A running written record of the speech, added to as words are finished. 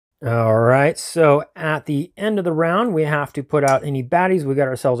All right, so at the end of the round, we have to put out any baddies. We got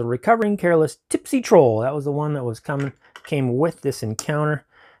ourselves a recovering careless tipsy troll. That was the one that was came with this encounter.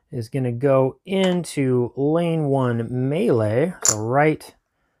 Is going to go into lane 1 melee. So right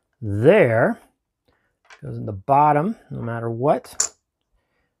there. Goes in the bottom, no matter what.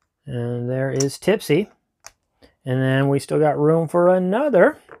 And there is Tipsy. And then we still got room for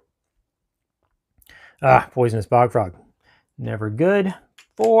another. Poisonous Bog Frog. Never good.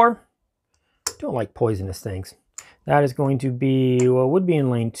 4. Don't like poisonous things. That is going to be, well, it would be in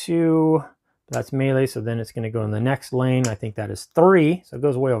lane 2. That's melee, so then it's going to go in the next lane. I think that is 3, so it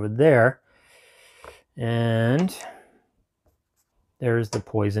goes way over there. And there's the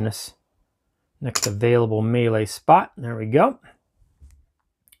poisonous next available melee spot. There we go.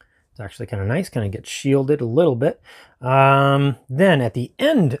 It's actually kind of nice, kind of gets shielded a little bit. Then at the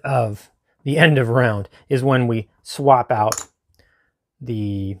end of round is when we swap out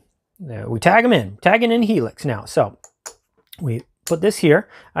we tag them in, tagging in Helix now. So we put this here.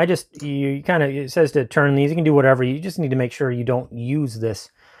 It says to turn these. You can do whatever. You just need to make sure you don't use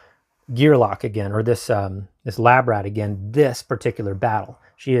this gear lock again, or this lab rat again, this particular battle.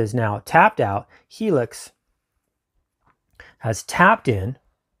 She is now tapped out. Helix has tapped in,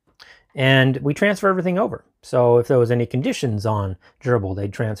 and we transfer everything over. So if there was any conditions on Gerbil,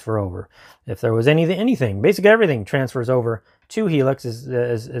 they'd transfer over. If there was anything, basically everything transfers over to Helix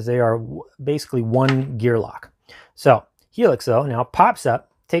as they are basically one gear lock. So Helix, though, now pops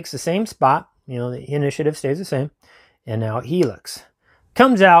up, takes the same spot. You know, the initiative stays the same. And now Helix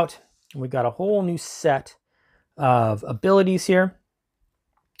comes out. We got a whole new set of abilities here.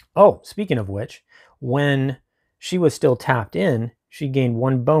 Oh, speaking of which, when she was still tapped in, she gained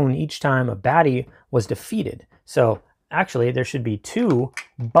 1 bone each time a baddie was defeated. So actually, there should be 2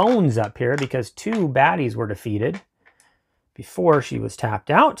 bones up here because 2 baddies were defeated before she was tapped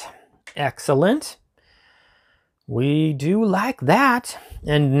out. Excellent. We do like that.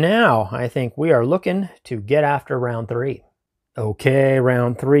 And now I think we are looking to get after round 3. Okay,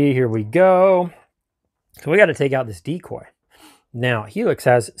 round 3, here we go. So we got to take out this decoy. Now, Helix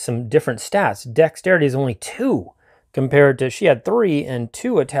has some different stats. Dexterity is only 2 compared to, she had 3 and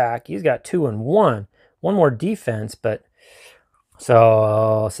 2 attack. He's got 2 and 1. 1 more defense, but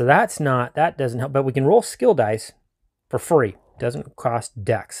so that doesn't help. But we can roll skill dice for free. Doesn't cost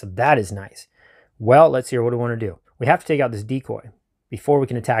dex, so that is nice. Well, let's see here. What do we want to do? We have to take out this decoy before we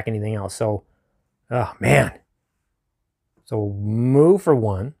can attack anything else. So, oh man. So we'll move for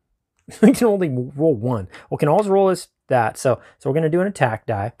 1. We can only roll 1. We can always roll that. So we're going to do an attack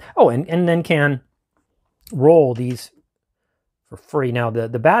die. Oh, and then can roll these for free. Now, the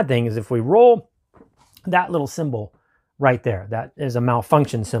bad thing is if we roll that little symbol right there, that is a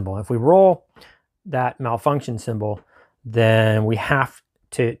malfunction symbol. If we roll that malfunction symbol, then we have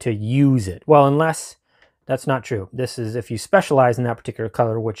to use it. Well, unless that's not true. This is if you specialize in that particular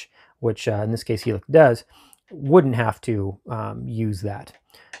color, which in this case Helix does, wouldn't have to use that.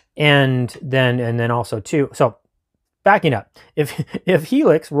 And then also too, so backing up, if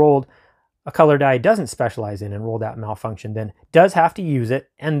Helix rolled a color die it doesn't specialize in and roll that malfunction, then does have to use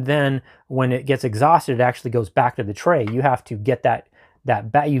it, and then when it gets exhausted, it actually goes back to the tray. You have to get that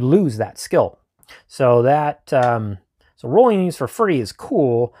you lose that skill. So that so rolling these for free is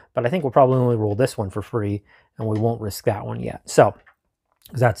cool, but I think we'll probably only roll this one for free, and we won't risk that one yet. So,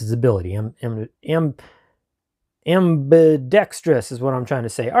 because that's his ability. Ambidextrous is what I'm trying to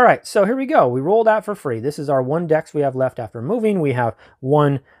say. All right, so here we go. We roll that for free. This is our 1 dex we have left after moving. We have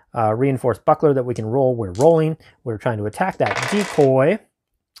 1 reinforced buckler that we can roll. We're rolling. We're trying to attack that decoy.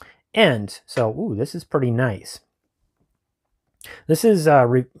 And so, ooh, this is pretty nice. This is,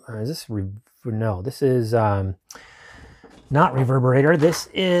 no, this is not reverberator. This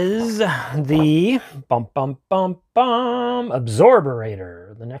is the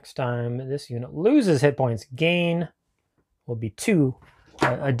absorberator. The next time this unit loses hit points, gain will be 2,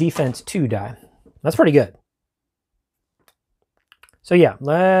 a defense 2 die. That's pretty good. So yeah,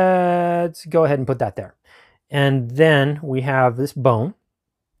 let's go ahead and put that there. And then we have this bone.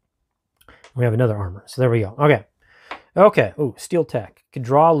 We have another armor. So there we go. Okay. Okay. Ooh, steel tech. Could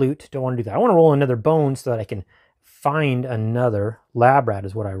draw loot. Don't want to do that. I want to roll another bone so that I can find another lab rat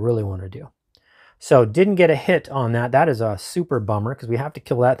is what I really want to do. So didn't get a hit on that. That is a super bummer because we have to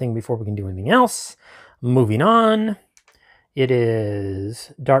kill that thing before we can do anything else. Moving on. It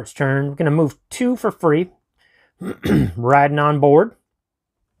is Dart's turn. We're going to move 2 for free. Riding on board.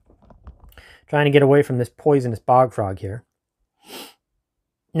 Trying to get away from this poisonous bog frog here.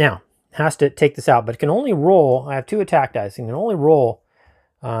 Now, has to take this out, but it can only roll. I have 2 attack dice. It can only roll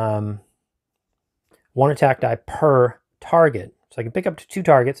 1 attack die per target. So I can pick up to 2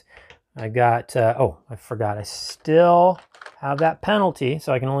 targets. I got, oh, I forgot. I still have that penalty,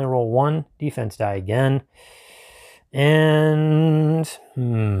 so I can only roll 1 defense die again. And,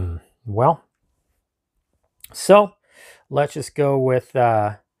 well, so let's just go with,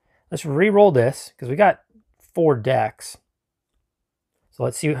 let's re-roll this, because we got 4 decks. So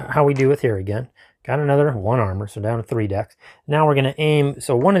let's see how we do with here again. Got another 1 armor, so down to 3 decks. Now we're going to aim,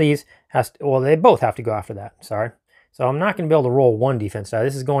 so one of these has to, well, they both have to go after that, sorry. So I'm not going to be able to roll 1 defense die.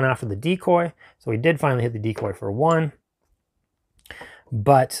 This is going after the decoy. So we did finally hit the decoy for 1.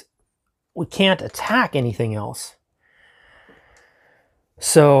 But we can't attack anything else.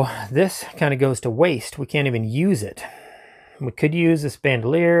 So this kind of goes to waste. We can't even use it. We could use this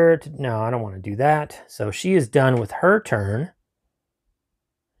bandolier. No, I don't want to do that. So she is done with her turn.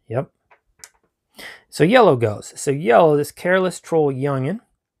 Yep. So yellow goes. So yellow, this careless troll youngin,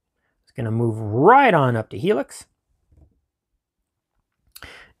 is going to move right on up to Helix.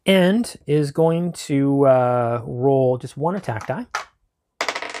 And is going to roll just 1 attack die.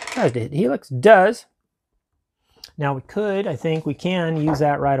 Tries to hit Helix. Does. Now we could, I think we can use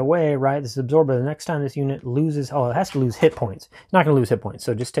that right away, right? This is absorber. The next time this unit loses, oh, it has to lose hit points. It's not going to lose hit points.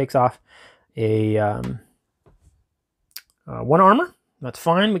 So it just takes off a 1 armor. That's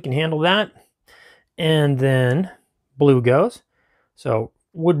fine. We can handle that. And then blue goes. So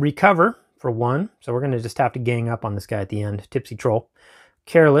would recover for 1. So we're going to just have to gang up on this guy at the end. Tipsy Troll.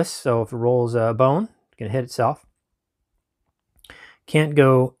 Careless, so if it rolls a bone, it's going to hit itself. Can't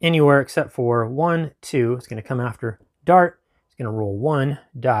go anywhere except for 1, 2. It's going to come after Dart. It's going to roll 1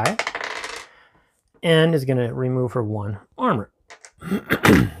 die. And is going to remove her 1 armor.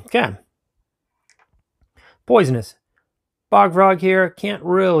 Okay. Poisonous. Bog Frog here can't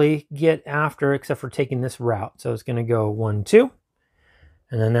really get after except for taking this route. So it's going to go 1, 2.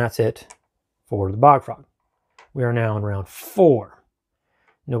 And then that's it for the Bog Frog. We are now in round 4.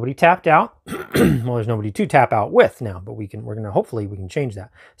 Nobody tapped out. Well, there's nobody to tap out with now, but hopefully we can change that.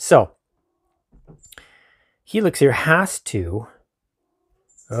 So Helix here has to,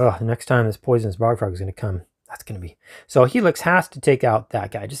 the next time this poisonous Bog Frog is going to come, that's going to be, so Helix has to take out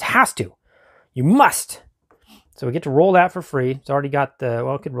that guy, just has to. You must. So we get to roll that for free. It's already got the,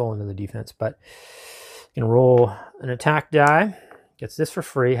 well, it could roll into the defense, but it's going to roll an attack die. Gets this for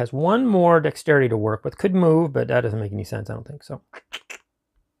free. Has 1 more dexterity to work with. Could move, but that doesn't make any sense, I don't think so.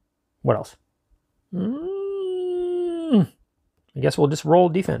 What else? I guess we'll just roll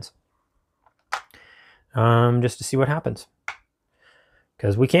defense. Just to see what happens.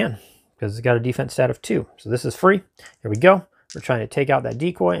 Because we can. Because it's got a defense stat of 2. So this is free. Here we go. We're trying to take out that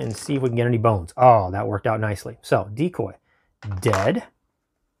decoy and see if we can get any bones. Oh, that worked out nicely. So, decoy. Dead.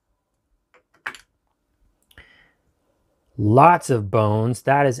 Lots of bones.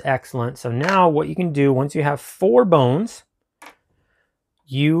 That is excellent. So now what you can do, once you have 4 bones,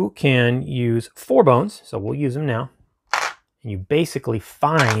 you can use 4 bones, so we'll use them now. And you basically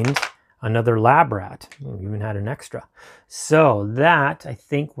find another lab rat. We even had an extra. So that, I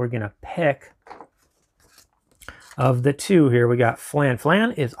think we're going to pick, of the 2 here, we got Flan.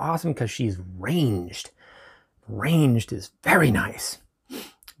 Flan is awesome because she's ranged. Ranged is very nice.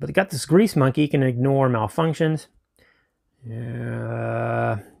 But they got this grease monkey, can ignore malfunctions.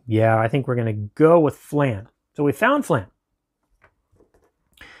 Yeah, I think we're going to go with Flan. So we found Flan.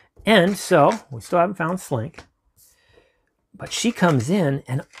 And so, we still haven't found Slink. But she comes in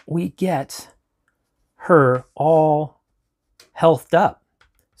and we get her all healthed up.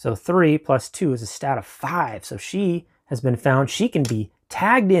 So 3 plus 2 is a stat of 5. So she has been found. She can be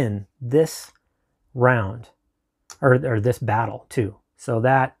tagged in this round. Or this battle too. So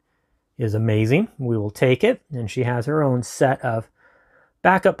that is amazing. We will take it. And she has her own set of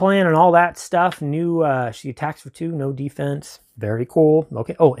backup plan and all that stuff. New, she attacks for 2, no defense. Very cool.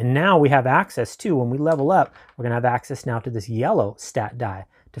 Okay. Oh, and now we have access to, when we level up, we're going to have access now to this yellow stat die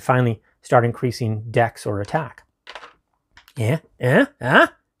to finally start increasing dex or attack. Yeah. Yeah.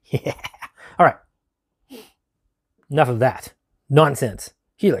 All right. Enough of that nonsense.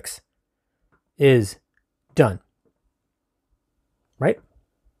 Helix is done. Right?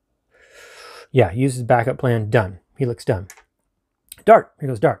 Yeah, uses backup plan, done. Helix done. Dart, here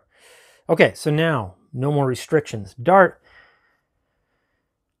goes Dart. Okay, so now, no more restrictions. Dart,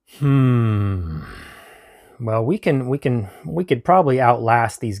 well, we could probably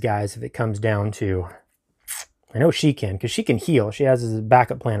outlast these guys if it comes down to, I know she can, because she can heal. She has a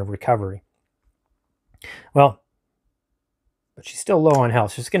backup plan of recovery. Well, but she's still low on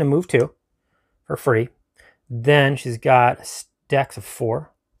health. She's going to move 2 for free. Then she's got a dex of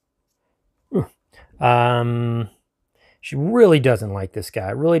 4. She really doesn't like this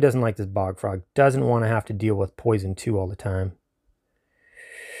guy. Really doesn't like this Bog Frog. Doesn't want to have to deal with poison 2 all the time.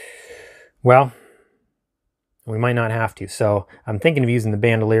 Well, we might not have to. So I'm thinking of using the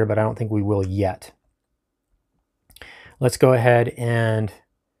bandolier, but I don't think we will yet. Let's go ahead and...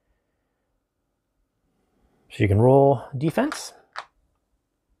 So you can roll defense.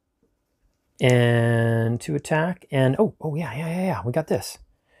 And to attack. And, oh, yeah. We got this.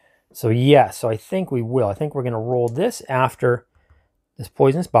 So, yeah. So I think we will. I think we're going to roll this after this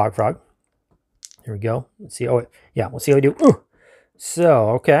poisonous bog frog. Here we go. Let's see. Oh, yeah. We'll see how we do. Ooh. So,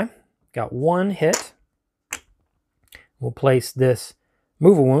 okay. Got one hit. We'll place this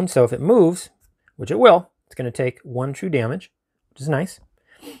move a wound. So if it moves, which it will, it's going to take 1 true damage, which is nice.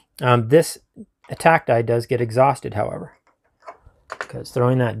 This attack die does get exhausted, however, because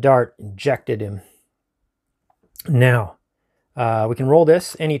throwing that dart injected him. Now, we can roll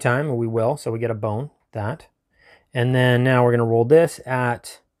this anytime, and we will. So we get a bone, that. And then now we're going to roll this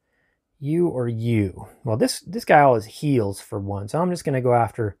at you or you. Well, this guy always heals for 1, so I'm just going to go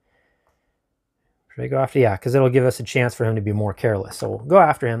after... Should I go after? Yeah, because it'll give us a chance for him to be more careless. So we'll go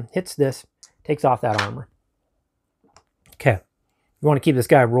after him. Hits this. Takes off that armor. Okay. You want to keep this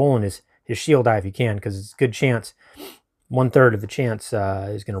guy rolling his shield die if you can, because it's a good chance. 1/3 of the chance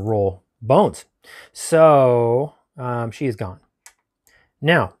is going to roll bones. So she is gone.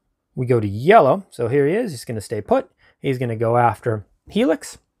 Now we go to yellow. So here he is. He's going to stay put. He's going to go after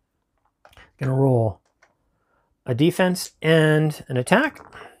Helix. Going to roll a defense and an attack.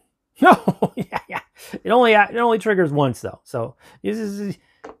 No, yeah. It only triggers once though. So he's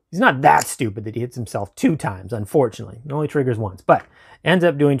not that stupid that he hits himself 2 times. Unfortunately, it only triggers once, but ends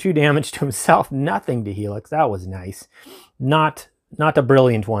up doing 2 damage to himself. Nothing to Helix. That was nice. Not a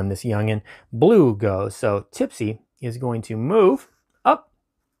brilliant one. This youngin. Blue goes. So Tipsy is going to move up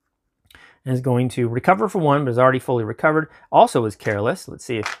and is going to recover for 1, but is already fully recovered. Also is careless. Let's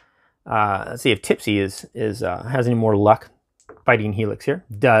see if Tipsy has any more luck fighting Helix here.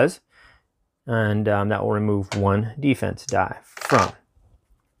 Does. And that will remove 1 defense die from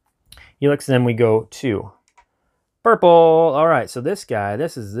Helix. Then we go to purple. All right, so this guy,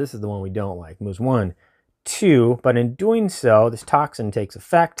 this is the one we don't like. Moves 1, 2, but in doing so, this toxin takes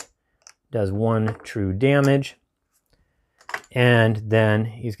effect, does 1 true damage, and then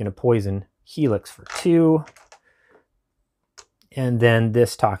he's going to poison Helix for 2. And then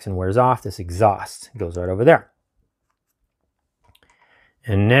this toxin wears off. This exhaust goes right over there.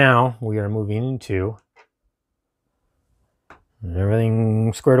 And now we are moving into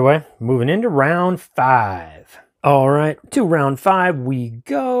everything squared away. Moving into round 5. All right, to round 5 we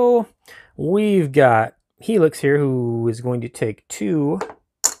go. We've got Helix here who is going to take 2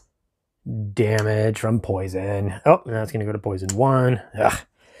 damage from poison. Oh, now it's going to go to poison 1. Ugh.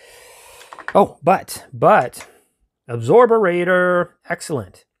 Oh, but Absorberator,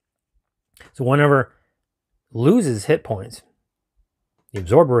 excellent. So whenever loses hit points, the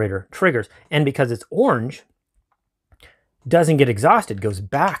Absorberator triggers, and because it's orange, doesn't get exhausted, goes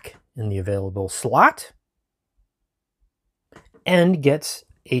back in the available slot, and gets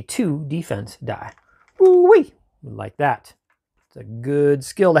a 2 defense die. Woo-wee! Like that. It's a good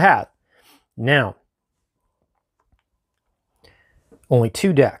skill to have. Now, only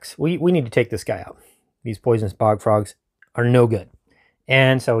 2 decks. We need to take this guy out. These poisonous bog frogs are no good.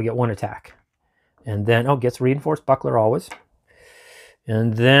 And so we get 1 attack. And then, gets reinforced buckler always.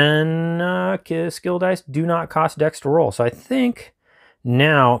 And then skill dice do not cost dex to roll. So I think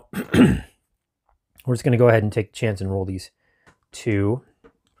now we're just going to go ahead and take a chance and roll these 2.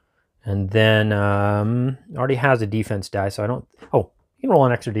 And then already has a defense die, so I don't... Oh, you can roll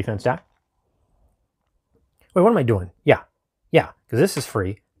an extra defense die. Wait, what am I doing? Yeah, because this is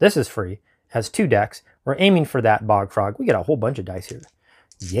free. This is free. Has 2 decks. We're aiming for that bog frog. We got a whole bunch of dice here.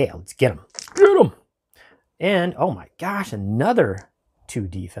 Yeah, let's get them. Get them! And, oh my gosh, another 2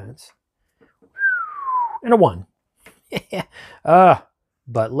 defense. And a 1. Yeah.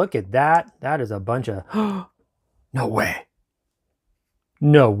 But look at that. That is a bunch of... No way.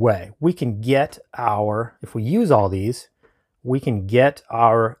 No way. We can get our... If we use all these, we can get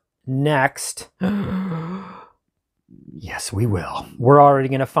our next... Yes, we will. We're already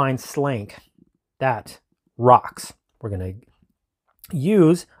going to find Slank. That rocks. We're going to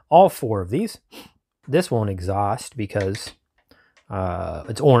use all 4 of these. This won't exhaust because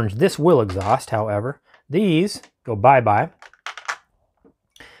it's orange. This will exhaust, however. These go bye-bye.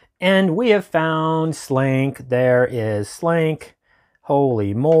 And we have found Slank. There is Slank.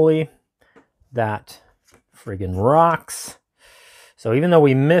 Holy moly. That friggin' rocks. So even though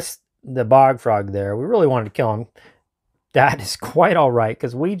we missed the bog frog there, we really wanted to kill him. That is quite all right,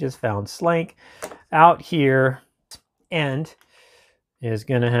 because we just found Slank out here and is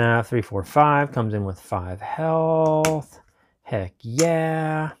going to have 3, 4, 5. Comes in with 5 health. Heck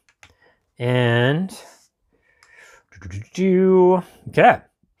yeah. And okay.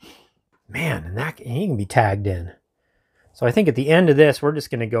 Man, and he can be tagged in. So I think at the end of this, we're just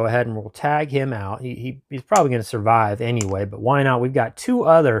going to go ahead and we'll tag him out. He's probably going to survive anyway, but why not? We've got two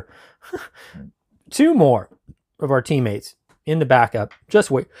more of our teammates in the backup. Just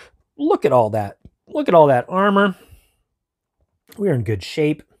wait. Look at all that. Look at all that armor. We're in good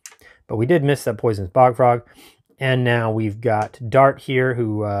shape, but we did miss that poisonous bog frog. And now we've got Dart here,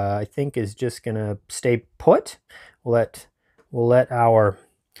 who I think is just going to stay put. We'll let our...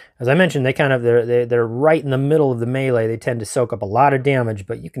 As I mentioned, they're right in the middle of the melee. They tend to soak up a lot of damage,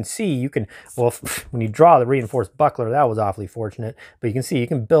 but you can see, well, when you draw the reinforced buckler, that was awfully fortunate. But you can see you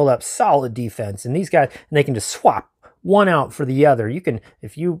can build up solid defense, and these guys, and they can just swap one out for the other. You can,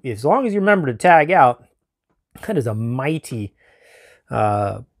 as long as you remember to tag out, that is a mighty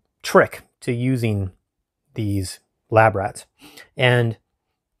trick to using these lab rats.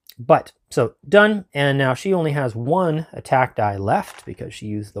 So done, and now she only has one attack die left because she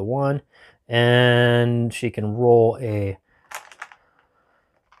used the one, and she can roll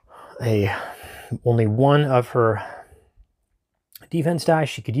only one of her defense die.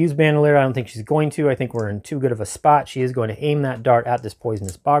 She could use Bandolier. I don't think she's going to. I think we're in too good of a spot. She is going to aim that dart at this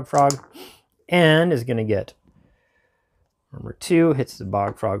poisonous bog frog, and is going to get armor 2, hits the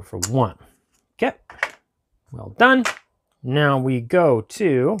bog frog for 1. Okay, well done. Now we go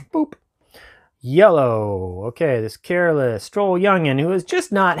to boop. Yellow. Okay, this careless Stroll Youngin, who has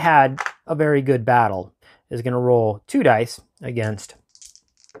just not had a very good battle, is going to roll 2 dice against...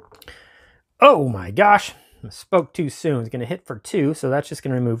 Oh my gosh, I spoke too soon. It's going to hit for 2, so that's just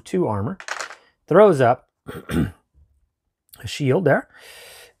going to remove 2 armor. Throws up a shield there.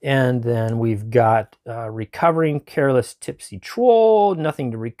 And then we've got recovering careless tipsy troll.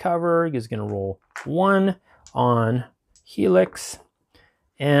 Nothing to recover. He's going to roll 1 on Helix.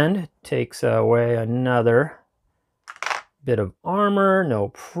 And takes away another bit of armor, no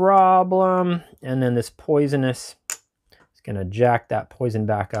problem. And then this poisonous is going to jack that poison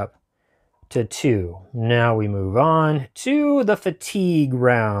back up to 2. Now we move on to the fatigue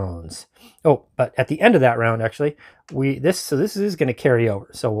rounds. Oh, but at the end of that round, actually, this is going to carry over.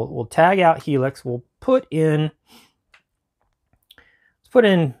 So we'll tag out Helix. We'll put in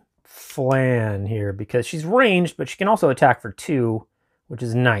Flan here because she's ranged, but she can also attack for 2. Which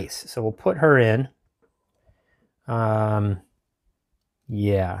is nice. So we'll put her in.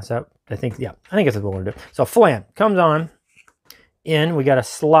 Yeah, so I think that's what we're going to do. So Flan comes on in. We got a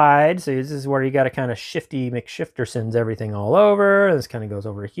slide. So this is where you got to kind of shifty McShiftersons everything all over. This kind of goes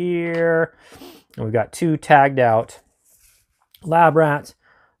over here. And we've got 2 tagged out lab rats.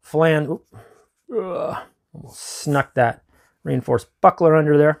 Flan, almost snuck that reinforced buckler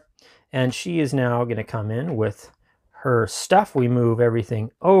under there. And she is now going to come in with her stuff. We move everything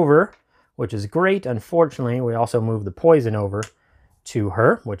over, which is great. Unfortunately, we also move the poison over to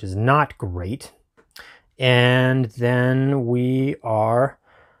her, which is not great. And then we are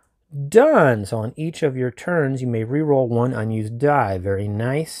done. So on each of your turns, you may reroll 1 unused die. Very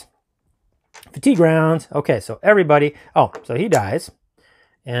nice. Fatigue rounds. Okay, so everybody... Oh, so he dies.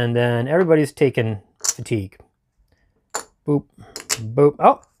 And then everybody's taken fatigue. Boop, boop.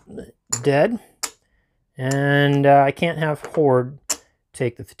 Oh, dead. And I can't have Horde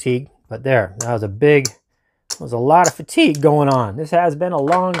take the fatigue, but there, that was a lot of fatigue going on. This has been a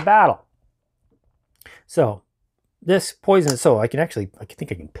long battle. So this poisonous, so I think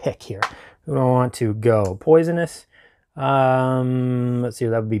I can pick here. Who do I want to go? Poisonous. Let's see,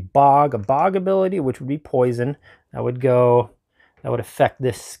 that would be Bog, a Bog ability, which would be poison. That would affect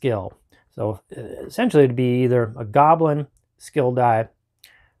this skill. So essentially it'd be either a Goblin skill die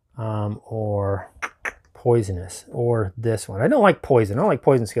or poisonous, or this one. I don't like poison. I don't like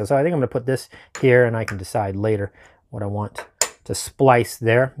poison skills, so I think I'm going to put this here, and I can decide later what I want to splice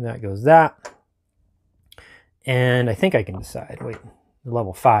there. That goes that. And I think I can decide. Wait,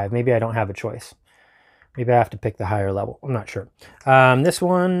 level 5. Maybe I don't have a choice. Maybe I have to pick the higher level. I'm not sure. This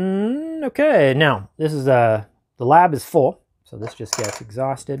one, okay. Now, this is the lab is full, so this just gets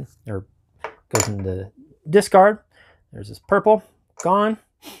exhausted, or goes into discard. There's this purple, gone.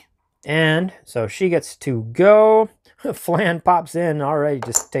 And so she gets to go. Flan pops in already,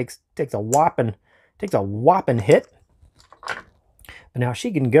 just takes a whopping hit. But now she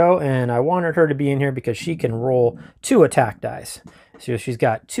can go, and I wanted her to be in here because she can roll 2 attack dice. So she's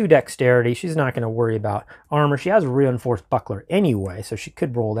got 2 dexterity. She's not going to worry about armor. She has a reinforced buckler anyway, so she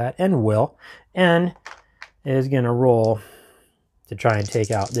could roll that, and will. And is going to roll to try and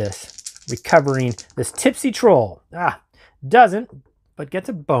take out this this tipsy troll. Doesn't, but gets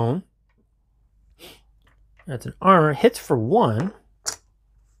a bone. That's an armor. Hits for 1.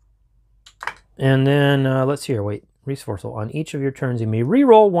 And then let's see here. Wait, resourceful. On each of your turns, you may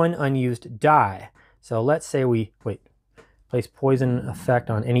re-roll one unused die. So let's say we place poison effect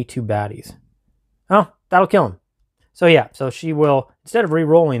on any 2 baddies. Oh, that'll kill him. So yeah, so she will, instead of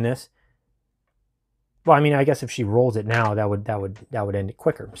re-rolling this, well, I mean, I guess if she rolls it now, that would end it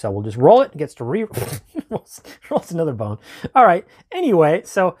quicker. So we'll just roll it. It gets to rolls another bone. All right. Anyway,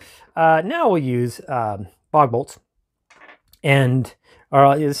 so now we'll use bog bolts, and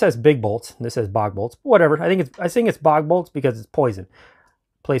it says big bolts. This says bog bolts. Whatever. I think it's bog bolts because it's poison.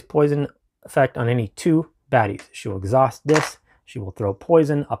 Place poison effect on any 2 baddies. She will exhaust this. She will throw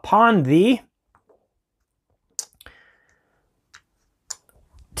poison upon the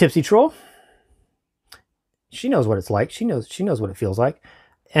Tipsy Troll. She knows what it's like. She knows what it feels like.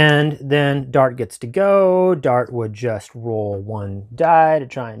 And then Dart gets to go. Dart would just roll 1 die to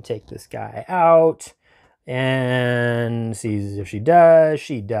try and take this guy out. And sees if she does.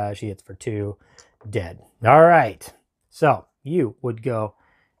 She does. She hits for 2. Dead. All right. So you would go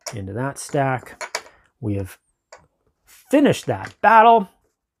into that stack. We have finished that battle.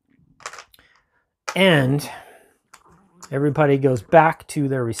 And everybody goes back to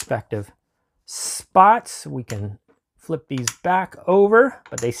their respective spots. We can flip these back over,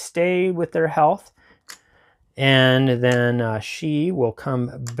 but they stay with their health. And then she will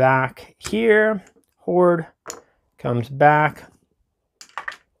come back here. Horde comes back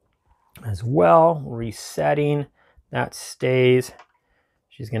as well, resetting. That stays.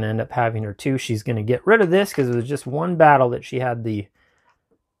 She's going to end up having her 2. She's going to get rid of this because it was just 1 battle that she had the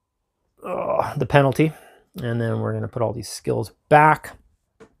penalty. And then we're going to put all these skills back.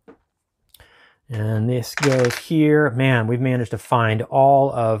 And this goes here. Man, we've managed to find all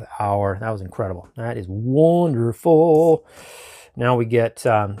of our... That was incredible. That is wonderful. Now we get...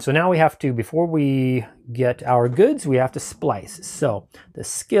 so now we have to, before we get our goods, we have to splice. So the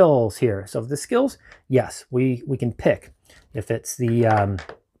skills here. So the skills, yes, we can pick. If it's the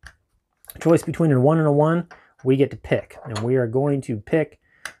choice between a 1 and a 1, we get to pick. And we are going to pick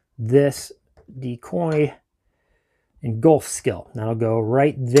this decoy engulf skill. That'll go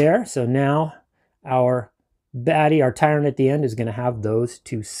right there. So now our baddie, our tyrant at the end, is going to have those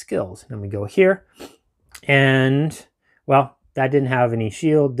 2 skills. Then we go here, and well, that didn't have any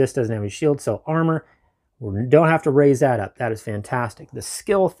shield. This doesn't have any shield, so armor, we don't have to raise that up. That is fantastic. The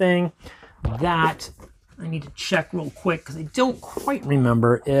skill thing, that I need to check real quick because I don't quite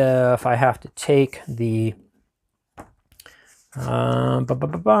remember if I have to take the I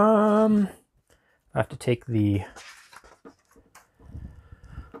have to take the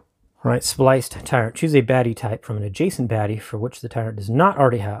right, spliced tyrant. Choose a baddie type from an adjacent baddie for which the tyrant does not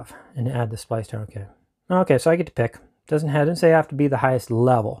already have, and add the spliced tyrant. Okay. Okay, so I get to pick. Doesn't say I have to be the highest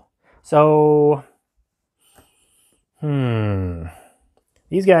level. So,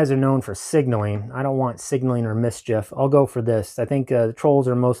 these guys are known for signaling. I don't want signaling or mischief. I'll go for this. I think the trolls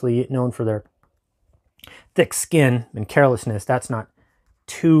are mostly known for their thick skin and carelessness. That's not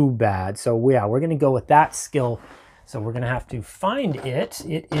too bad. So yeah, we're going to go with that skill. So we're going to have to find it.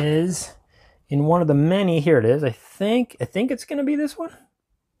 It is in one of the many. Here it is. I think it's going to be this one.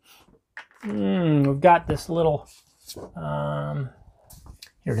 We've got this little,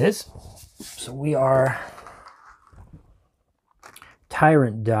 here it is. So we are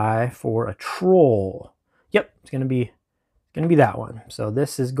Tyrant die for a troll. Yep, it's going to be that one. So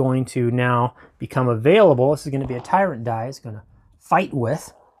this is going to now become available. This is going to be a Tyrant die. It's going to fight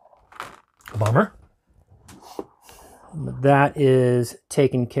with. Bummer. But that is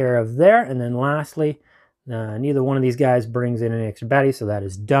taken care of there. And then lastly, neither one of these guys brings in any extra baddie, so that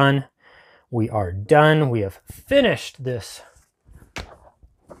is done. We are done. We have finished this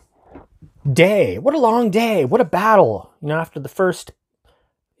day. What a long day. What a battle. You know, after the first,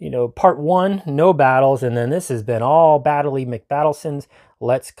 part 1, no battles, and then this has been all battley McBattlesons.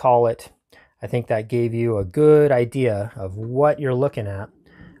 Let's call it. I think that gave you a good idea of what you're looking at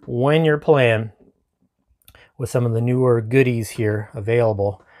when you're playing with some of the newer goodies here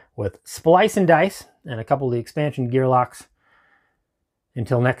available with Splice and Dice and a couple of the expansion gear locks.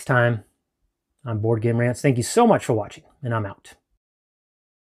 Until next time, I'm Board Game Rants. Thank you so much for watching, and I'm out.